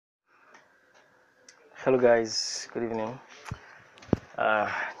Hello guys, good evening. Uh,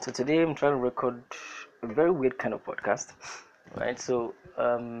 so today I'm trying to record a very weird kind of podcast, right? Throughout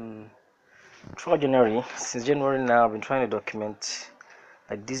January, since January now, I've been trying to document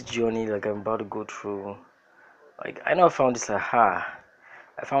like this journey like I'm about to go through. Like I know I found this I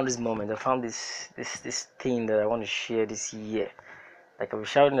found this moment, I found this thing that I want to share this year. Like I've been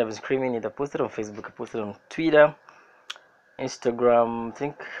shouting, I've been screaming it. I posted on Facebook, I posted on Twitter, Instagram, I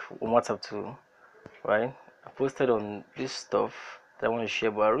think on WhatsApp too, right? I posted on this stuff that I want to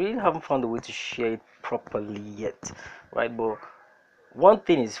share, but I really haven't found a way to share it properly yet, right? But one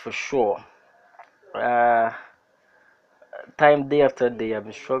thing is for sure, uh, time day after day, I've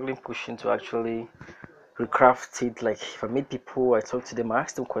been struggling, pushing to actually recraft it. Like if I meet people, I talk to them, I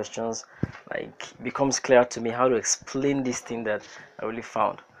ask them questions, like it becomes clear to me how to explain this thing that I really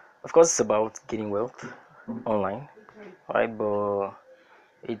found. Of course, it's about getting wealth online, right? But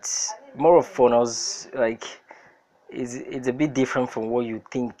it's more of funnels, like it's a bit different from what you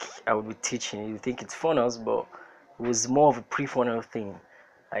think I would be teaching. You think it's funnels, but it was more of a pre-funnel thing.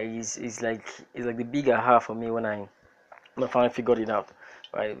 It's like the big aha for me when I finally figured it out,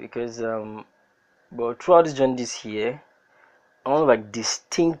 right? Because but throughout this journey this year, I want to like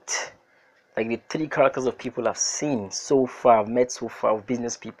distinct like the three characters of people I've seen so far, I've met so far of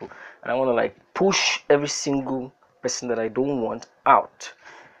business people, and I want to like push every single person that I don't want out.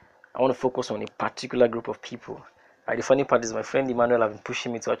 I want to focus on a particular group of people. The funny part is my friend Emmanuel have been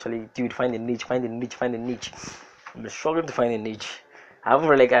pushing me to actually, dude, find a niche, find a niche, find a niche. I've been struggling to find a niche. I haven't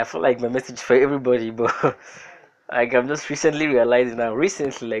really, like, I feel like my message for everybody, but like I'm just recently realizing now,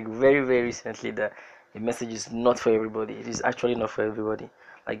 recently, like very, very recently, that the message is not for everybody. It is actually not for everybody.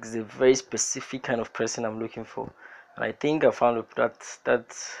 Like it's a very specific kind of person I'm looking for, and I think I found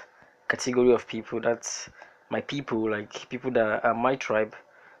that category of people. That's my people, like people that are my tribe,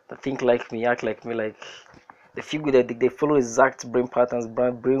 that think like me, act like me, like they feel good, they follow exact brain patterns,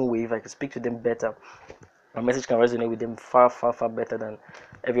 brain wave. I can speak to them better. My message can resonate with them far, far, far better than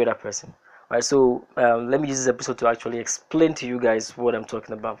every other person. Right. So let me use this episode to actually explain to you guys what I'm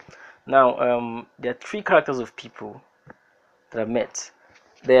talking about. Now, there are three characters of people that I've met.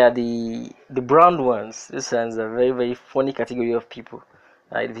 They are the brown ones. This one's a very, very funny category of people.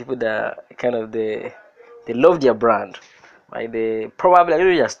 Right, the people that kind of they love their brand. Right, they probably, I don't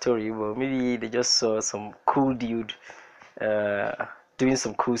know their story, but maybe they just saw some cool dude uh, doing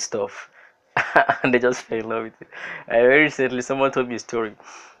some cool stuff, and they just fell in love with it. Very recently, someone told me a story.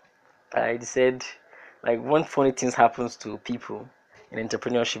 I said, like, one funny thing happens to people in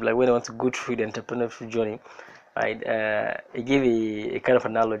entrepreneurship, like when they want to go through the entrepreneurship journey. Right, he gave a kind of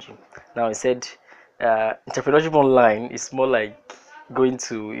analogy. Now he said, entrepreneurship online is more like going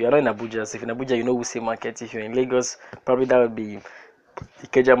to, you're not in Abuja, so if in Abuja you know Wuse Market. If you're in Lagos, probably that would be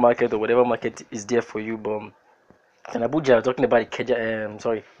Ikeja Market or whatever market is there for you. But in Abuja, we're talking about Ikeja,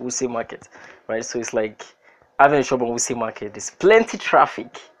 Wuse Market, right? So it's like having a shop on Wuse Market. There's plenty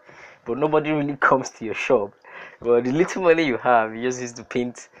traffic, but nobody really comes to your shop. But the little money you have, you just use to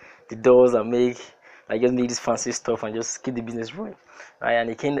paint the doors and just make this fancy stuff and just keep the business running, right? And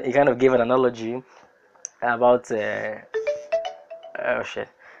he kind of gave an analogy about oh shit,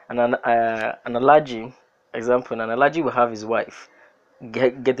 an allergy example. An allergy will have his wife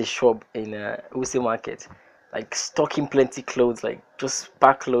get a shop in Wuse Market, like stocking plenty clothes, like just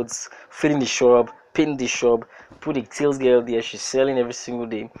pack clothes, filling the shop, paint the shop, put the sales girl there. She's selling every single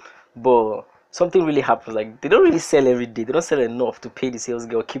day, but something really happens. Like they don't really sell every day. They don't sell enough to pay the sales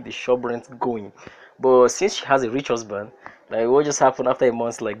girl, keep the shop rent going. But since she has a rich husband, like what just happened after a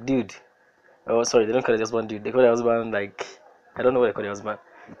month? Like, dude, oh sorry, they don't call it husband, dude. They call it husband like I don't know what they call their husband.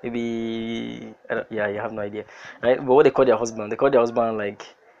 Maybe I don't, yeah, you have no idea, right? But what they call their husband like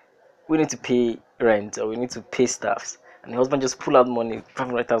we need to pay rent or we need to pay staffs, and the husband just pull out money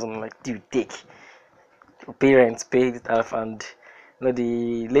 500,000. I'm like, dude, take pay rent, pay staff, and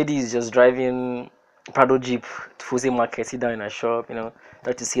the lady is just driving Prado Jeep to Fuse Market, sit down in a shop,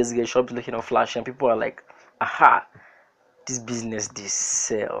 try to see the shop looking all flashy, and people are like, aha, this business this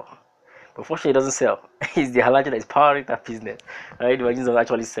sell. But fortunately, it doesn't sell. It's the halachi that is powering that business, right? The margins are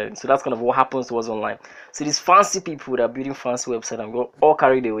actually selling. So that's kind of what happens to us online. So these fancy people that are building fancy websites and go all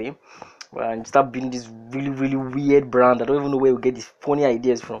carried away, and start building this really, really weird brand. I don't even know where we get these funny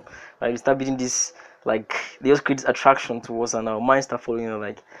ideas from. Right? We start building this, like, they just create this attraction to us, and our minds start following,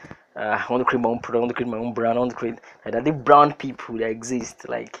 like, I want to create my own product, I want to create my own brand, I want to create, like, that. The brand people that exist,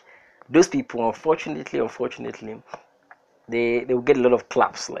 like, those people, unfortunately, they will get a lot of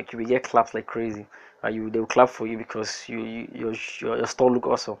claps. Like you will get claps like crazy. They will clap for you because your store look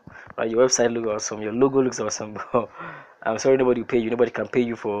awesome, right? Your website look awesome, your logo looks awesome. I'm sorry, nobody will pay you. Nobody can pay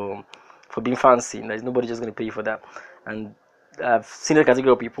you for being fancy. There's nobody just gonna pay you for that. And I've seen that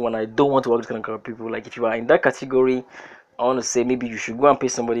category of people, and I don't want to work with this kind of people. Like if you are in that category, I want to say maybe you should go and pay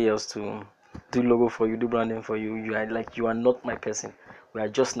somebody else to do logo for you, do branding for you. You are not my person. We are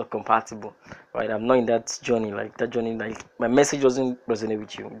just not compatible, right? I'm not in that journey. Like that journey, like my message doesn't resonate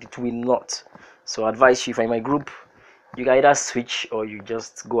with you. It will not. So I advise you, if I'm in my group, you can either switch or you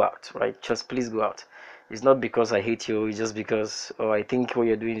just go out, right? Just please go out. It's not because I hate you, it's just because I think what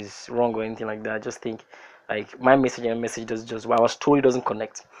you're doing is wrong or anything like that. I just think like my message and message does just what I was told, it doesn't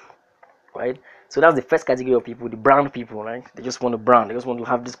connect, right? So that's the first category of people, the brand people, right? They just want to brand, they just want to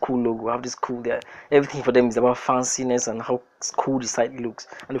have this cool logo, have this cool there. Everything for them is about fanciness and how cool the site looks.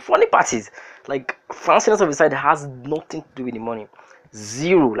 And the funny part is, like, fanciness of the site has nothing to do with the money.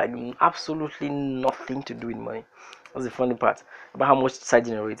 Zero, like absolutely nothing to do with money. That's the funny part about how much the site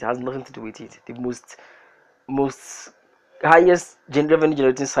generates. It has nothing to do with it. The most highest revenue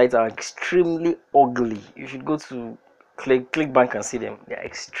generating sites are extremely ugly. You should go to ClickBank and see them.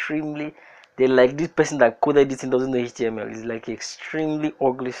 They're like this person that coded this and doesn't know HTML. It's like extremely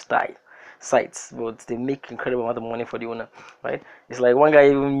ugly style sites, but they make incredible amount of money for the owner, right? It's like one guy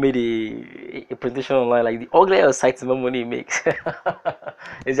even made a presentation online, like the uglier your site, the more money he makes.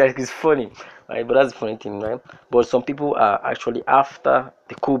 It's funny, right? But that's the funny thing, right? But some people are actually after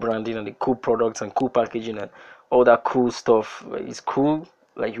the cool branding and the cool products and cool packaging and all that cool stuff. It's cool,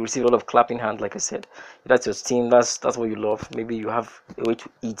 like you receive a lot of clapping hands, like I said. That's your team, that's what you love. Maybe you have a way to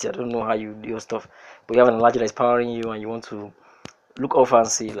eat, I don't know how you do your stuff, but you have an analogy that's powering you and you want to look all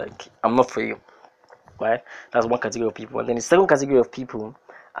fancy. Like, I'm not for you, right? That's one category of people. And then the second category of people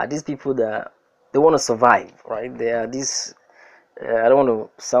are these people that they want to survive, right? They are this I don't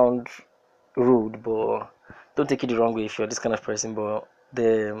want to sound rude, but don't take it the wrong way if you're this kind of person, but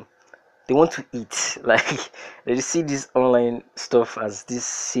they want to eat. Like they see this online stuff as this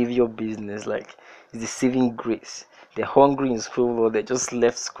savior business, like it's the saving grace. They're hungry in school, or they just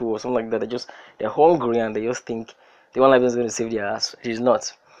left school or something like that. They're hungry and they just think the online business is going to save their ass. It is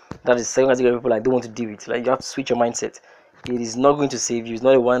not. That is the second category of people I don't want to deal with. Like you have to switch your mindset. It is not going to save you. It's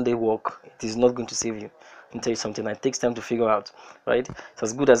not a one-day walk. It is not going to save you. Let me tell you something. It takes time to figure out, right? It's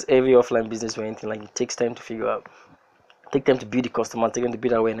as good as every offline business or anything. Like it takes time to figure out. Take time to build the customer, take time to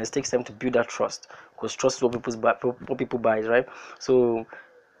build awareness, takes time to build that trust, because trust is what people buy, right? So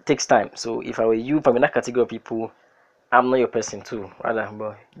it takes time. So if I were you, if I'm in that category of people, I'm not your person too, rather.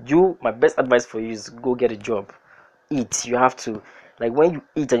 But you, my best advice for you is go get a job, eat. You have to, like, when you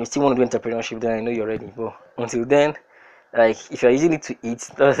eat and you still want to do entrepreneurship, then I know you're ready. But until then, like, if you're using it to eat,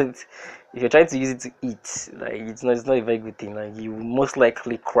 if you're trying to use it to eat, like, it's not a very good thing. Like, you will most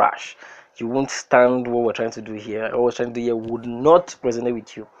likely crash. You won't stand what we're trying to do here. What we're trying to do here would not resonate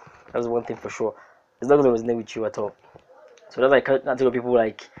with you. That's one thing for sure. It's not going to resonate with you at all. So that's like I tell people,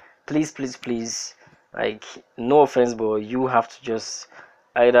 like, please, please, please, like, no offense, but you have to just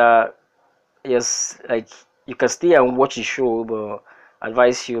either, yes, like, you can stay and watch the show, but I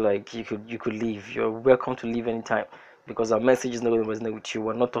advise you, like, you could leave. You're welcome to leave anytime, because our message is not going to resonate with you.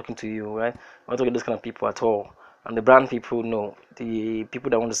 We're not talking to you, right? We're not talking to those kind of people at all. And the brand people, no. The people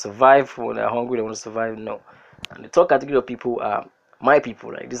that want to survive, when they're hungry, they want to survive, no. And the third category of people are my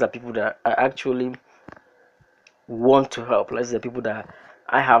people. Like, these are people that I actually want to help. Like, these are people that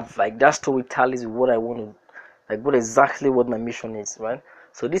I have, like, that story tallies with what I want to, like, what exactly what my mission is, right?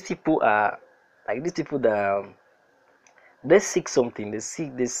 So these people are like these people that they seek something. They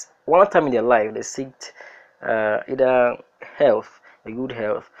seek this one time in their life. They seek either health, a good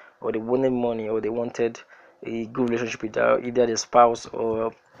health, or they wanted money, or they wanted a good relationship with either their spouse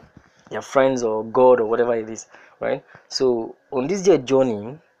or their friends or God or whatever it is, right? So on this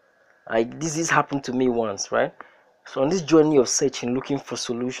journey, like this happened to me once, right? So on this journey of searching, looking for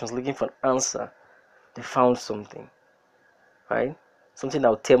solutions, looking for an answer, they found something, right? Something that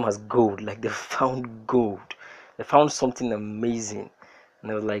would term as gold. Like they found gold. They found something amazing.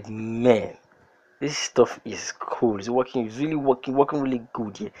 And I was like, man, this stuff is cool. It's working, it's really working really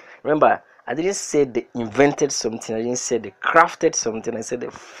good here. Remember, I didn't say they invented something, I didn't say they crafted something, I said they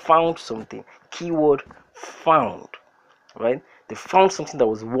found something. Keyword found, right? They found something that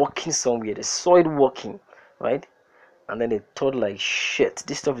was working somewhere, they saw it working, right? And then they thought, like, shit,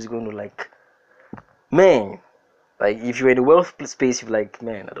 this stuff is going to, like, man, like, if you're in the wealth space, you're like,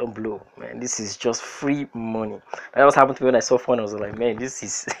 man, I don't blow, man. This is just free money. That was happened to me when I saw phone. I was like, man, this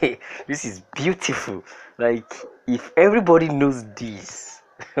is this is beautiful. Like, if everybody knows this,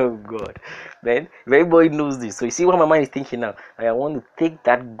 oh god, man, if everybody knows this. So you see what my mind is thinking now. Like, I want to take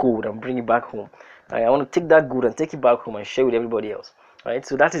that gold and bring it back home. Like, I want to take that gold and take it back home and share with everybody else. right?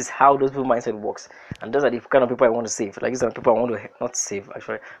 So that is how those people mindset works, and those are the kind of people I want to save. Like these are the people I want to not save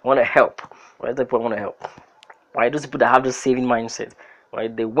actually. I want to help, right? The people I want to help, right? Those people that have the saving mindset,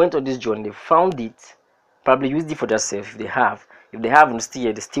 right? They went on this journey, they found it, probably used it for themselves if they haven't still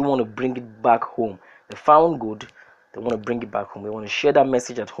yet, they still want to bring it back home. They found good, they want to bring it back home, they want to share that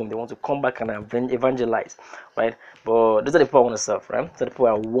message at home, they want to come back and evangelize, right? But those are the people I want to serve, right? Those are the people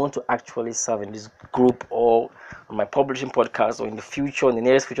I want to actually serve in this group or on my publishing podcast or in the future, in the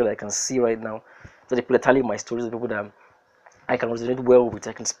nearest future that I can see right now. Those are the people that tell you my stories, the people that I can resonate well with,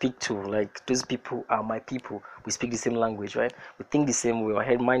 I can speak to. Like those people are my people. We speak the same language, right? We think the same way. Our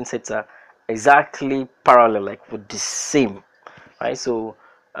head mindsets are exactly parallel, like we're the same, right? So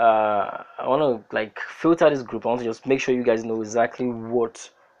I want to like filter this group. I want to just make sure you guys know exactly what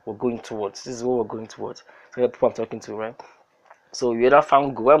we're going towards. This is what we're going towards. So the people I'm talking to, right? So you either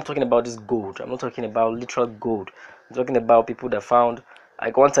found gold. I'm talking about this gold. I'm not talking about literal gold. I'm talking about people that found.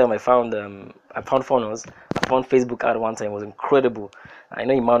 Like one time, I found funnels. I found Facebook ad one time. It was incredible. I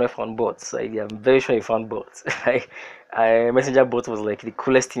know Emmanuel found bots. I'm very sure he found bots. Messenger bot was like the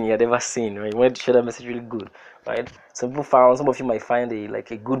coolest thing he had ever seen. Right, he wanted to share that message really good. Right, some people found. Some of you might find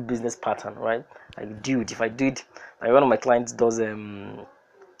a good business pattern. Right, like dude, if I do it, like one of my clients does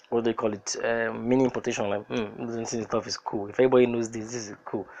what do you call it, mini importation, like this stuff is cool. If everybody knows this is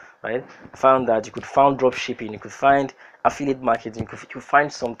cool, right? Found that you could find drop shipping, you could find affiliate marketing, you could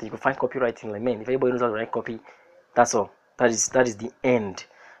find something, you could find copywriting. Like, man, if everybody knows how to write copy, that's all. That is the end.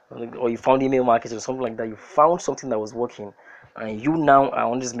 Or you found email marketing or something like that. You found something that was working, and you now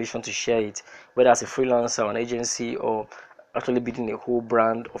are on this mission to share it, whether as a freelancer or an agency or actually building a whole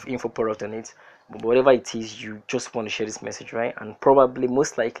brand of info product on it. But whatever it is, you just want to share this message, right? And probably,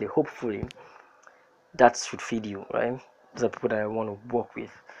 most likely, hopefully, that should feed you, right? Those are people that I want to work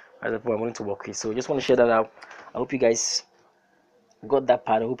with, right? The people I'm willing to work with. So I just want to share that out. I hope you guys got that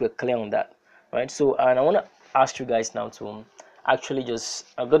part. I hope you're clear on that, right? So, and I want to ask you guys now to actually just,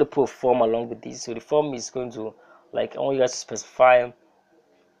 I've got to put a form along with this. So the form is going to, like, I want you guys to specify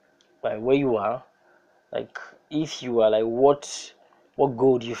like where you are, like if you are like what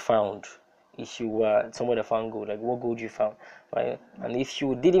gold you found, if you were somewhere that found gold, like what gold you found, right? And if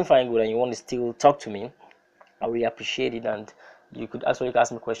you didn't find gold and you want to still talk to me, I really appreciate it. And you could actually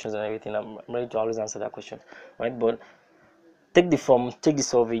ask me questions and everything. I'm ready to always answer that question, right? But take the form, take the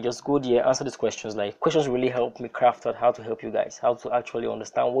survey, just go there, answer these questions. Like questions really help me craft out how to help you guys, how to actually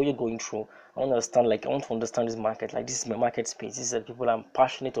understand what you're going through. I want to understand this market. Like this is my market space. This is the people I'm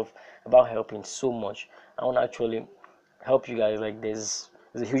passionate of about helping so much. I want to actually help you guys. Like there's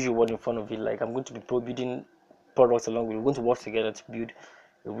a huge reward in front of it. Like I'm going to be building products along with you. We're going to work together to build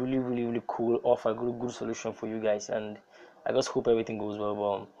a really, really, really cool offer, good solution for you guys. And I just hope everything goes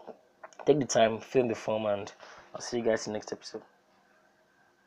well. But take the time, fill in the form, and I'll see you guys in the next episode.